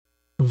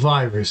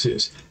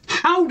viruses.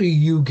 How do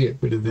you get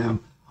rid of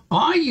them?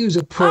 I use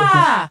a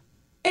program...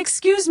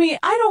 Excuse me,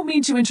 I don't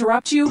mean to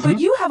interrupt you, but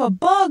you have a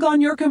bug on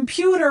your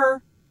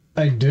computer.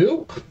 I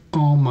do?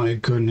 Oh my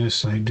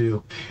goodness, I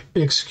do.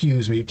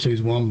 Excuse me,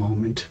 please, one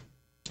moment.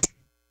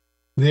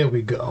 There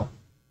we go.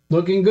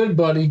 Looking good,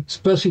 buddy,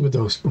 especially with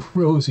those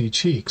rosy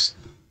cheeks.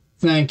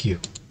 Thank you.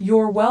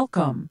 You're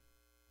welcome.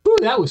 Ooh,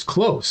 that was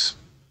close.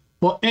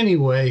 Well,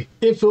 anyway,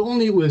 if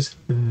only it was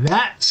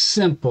that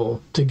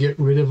simple to get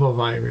rid of a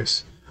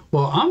virus.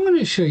 Well, I'm going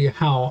to show you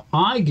how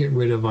I get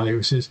rid of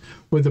viruses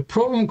with a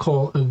program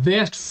called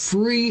Avast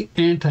Free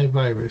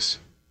Antivirus.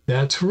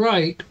 That's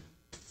right,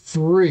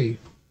 free.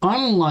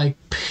 Unlike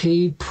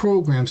paid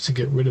programs to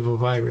get rid of a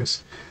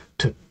virus.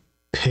 To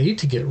pay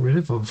to get rid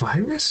of a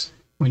virus?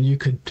 When you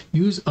could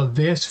use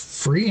Avast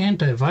Free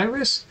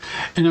Antivirus?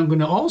 And I'm going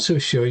to also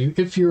show you,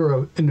 if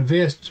you're an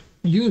Avast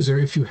user,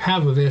 if you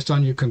have Avast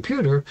on your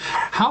computer,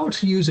 how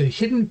to use a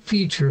hidden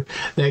feature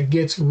that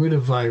gets rid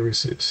of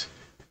viruses.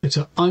 It's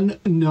an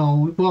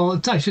unknown,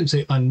 well, I shouldn't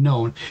say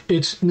unknown.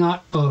 It's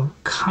not a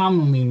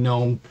commonly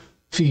known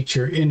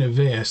feature in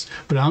Avast,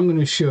 but I'm going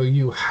to show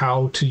you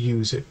how to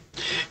use it.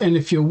 And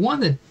if you're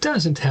one that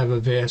doesn't have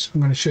Avast, I'm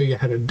going to show you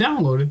how to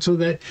download it so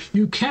that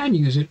you can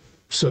use it,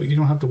 so you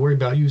don't have to worry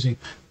about using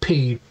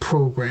paid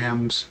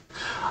programs.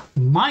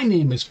 My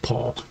name is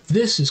Paul.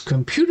 This is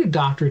Computer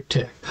Doctor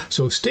Tech.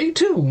 So stay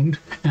tuned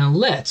and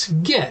let's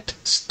get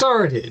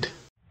started.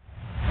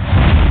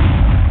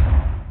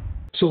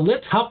 So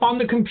let's hop on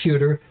the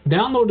computer,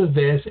 download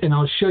Avast, and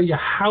I'll show you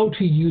how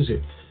to use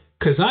it.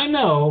 Because I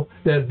know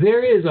that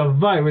there is a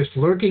virus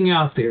lurking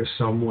out there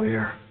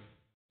somewhere.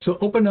 So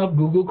open up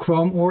Google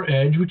Chrome or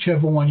Edge,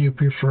 whichever one you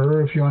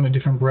prefer. If you're on a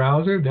different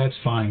browser, that's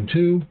fine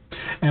too.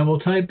 And we'll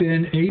type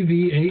in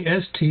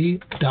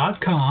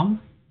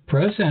avast.com,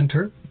 press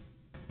enter.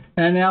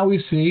 And now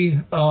we see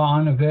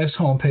on Avast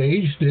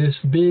homepage this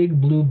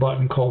big blue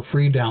button called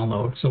Free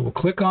Download. So we'll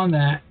click on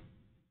that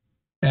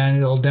and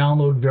it'll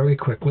download very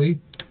quickly.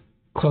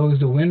 Close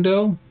the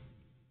window.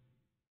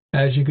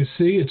 As you can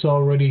see, it's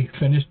already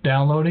finished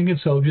downloading it,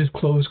 so just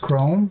close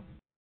Chrome.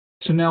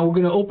 So now we're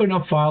going to open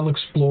up File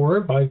Explorer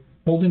by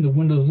holding the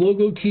Windows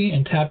logo key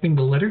and tapping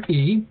the letter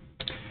E,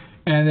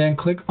 and then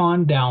click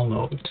on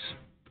Downloads.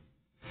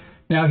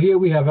 Now here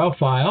we have our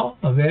file,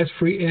 Avast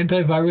Free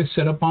Antivirus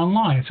Setup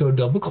Online. So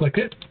double click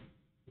it,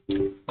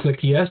 click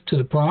Yes to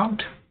the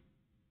prompt.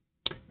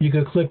 You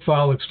can click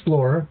File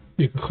Explorer,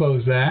 you can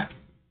close that.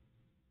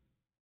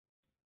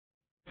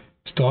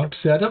 Start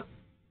Setup.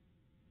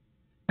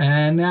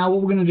 And now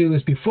what we're going to do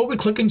is, before we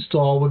click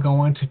Install, we're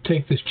going to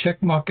take this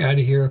check mark out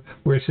of here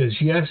where it says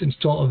Yes,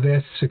 install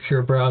Avast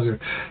Secure Browser.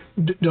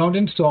 Don't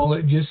install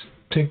it, just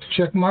take the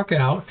check mark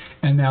out,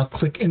 and now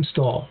click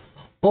Install.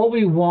 All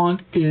we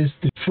want is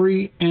the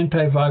free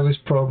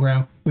antivirus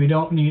program. We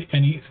don't need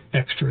any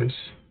extras.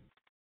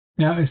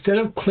 Now, instead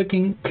of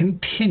clicking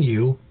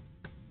Continue,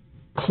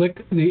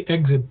 click the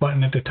Exit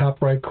button at the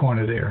top right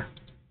corner there.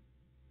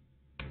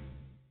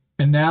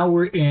 And now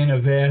we're in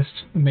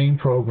Avast main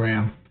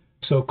program.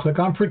 So click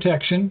on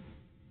Protection.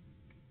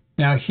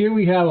 Now here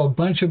we have a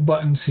bunch of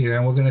buttons here,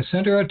 and we're going to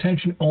center our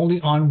attention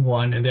only on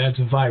one, and that's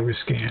Virus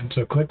Scan.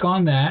 So click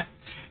on that,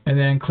 and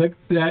then click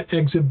that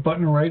Exit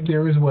button right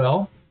there as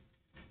well.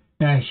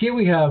 Now here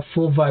we have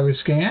Full Virus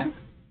Scan,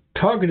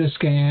 Targeted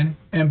Scan,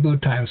 and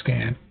Boot Time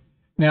Scan.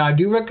 Now I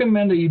do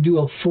recommend that you do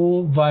a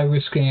full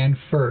virus scan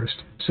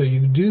first. So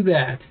you do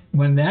that.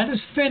 When that is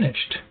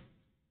finished,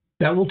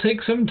 that will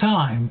take some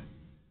time.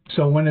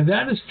 So when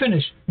that is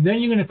finished,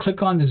 then you're going to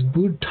click on this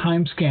Boot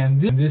Time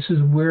Scan. This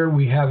is where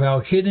we have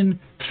our hidden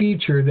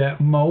feature that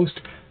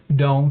most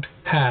don't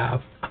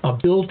have, a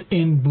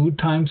built-in Boot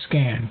Time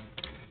Scan.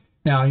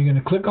 Now you're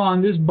going to click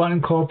on this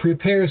button called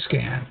Prepare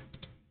Scan.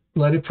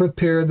 Let it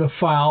prepare the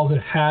file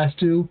that has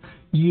to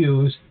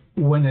use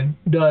when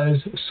it does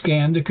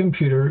scan the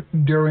computer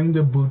during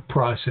the boot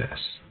process.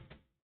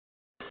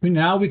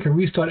 Now we can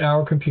restart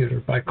our computer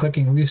by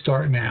clicking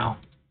Restart Now.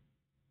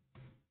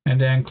 And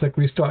then click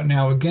Restart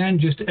Now again,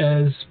 just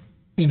as,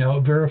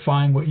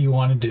 verifying what you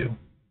want to do.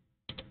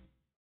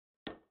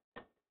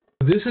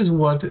 This is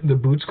what the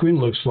boot screen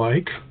looks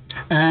like,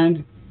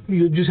 and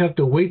you just have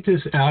to wait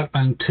this out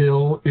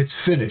until it's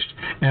finished.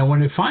 And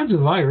when it finds a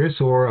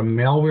virus or a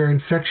malware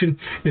infection,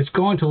 it's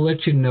going to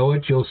let you know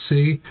it. You'll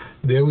see,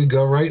 there we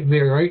go, right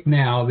there, right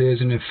now,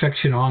 there's an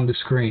infection on the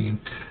screen.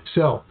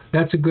 So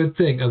that's a good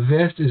thing.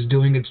 Avast is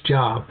doing its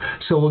job.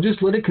 So we'll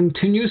just let it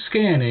continue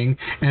scanning,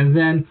 and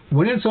then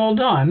when it's all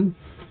done,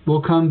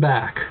 we'll come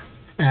back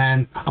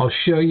and I'll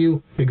show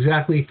you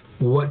exactly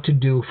what to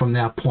do from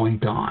that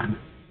point on.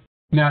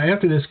 Now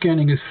after the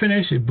scanning is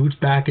finished, it boots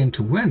back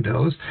into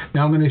Windows.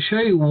 Now I'm going to show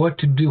you what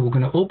to do. We're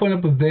going to open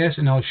up Avast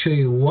and I'll show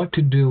you what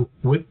to do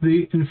with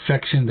the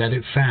infection that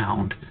it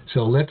found.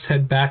 So let's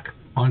head back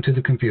onto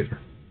the computer.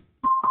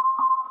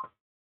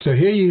 So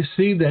here you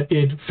see that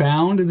it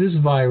found this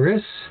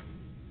virus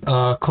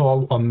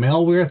called a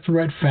malware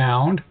threat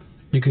found.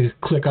 You can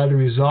click either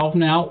Resolve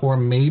Now or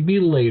maybe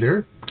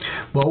later.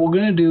 What we're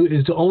going to do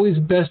is always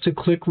best to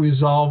click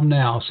Resolve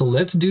Now. So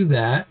let's do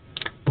that.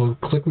 We'll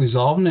click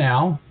Resolve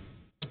Now.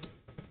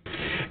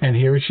 And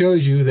here it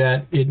shows you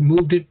that it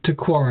moved it to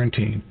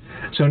quarantine.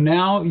 So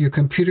now your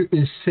computer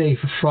is safe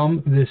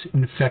from this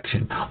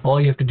infection.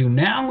 All you have to do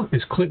now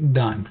is click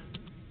Done.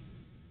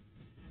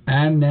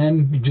 And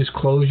then you just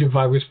close your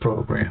virus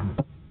program.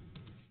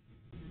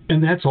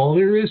 And that's all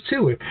there is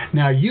to it.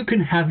 Now you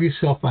can have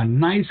yourself a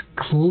nice,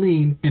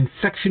 clean,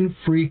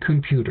 infection-free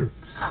computer.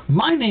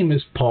 My name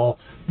is Paul.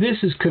 This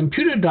is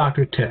Computer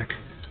Doctor Tech.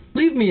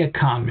 Leave me a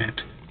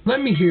comment.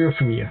 Let me hear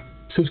from you.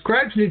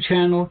 Subscribe to the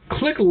channel,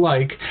 click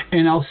like,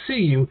 and I'll see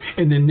you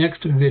in the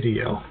next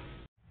video.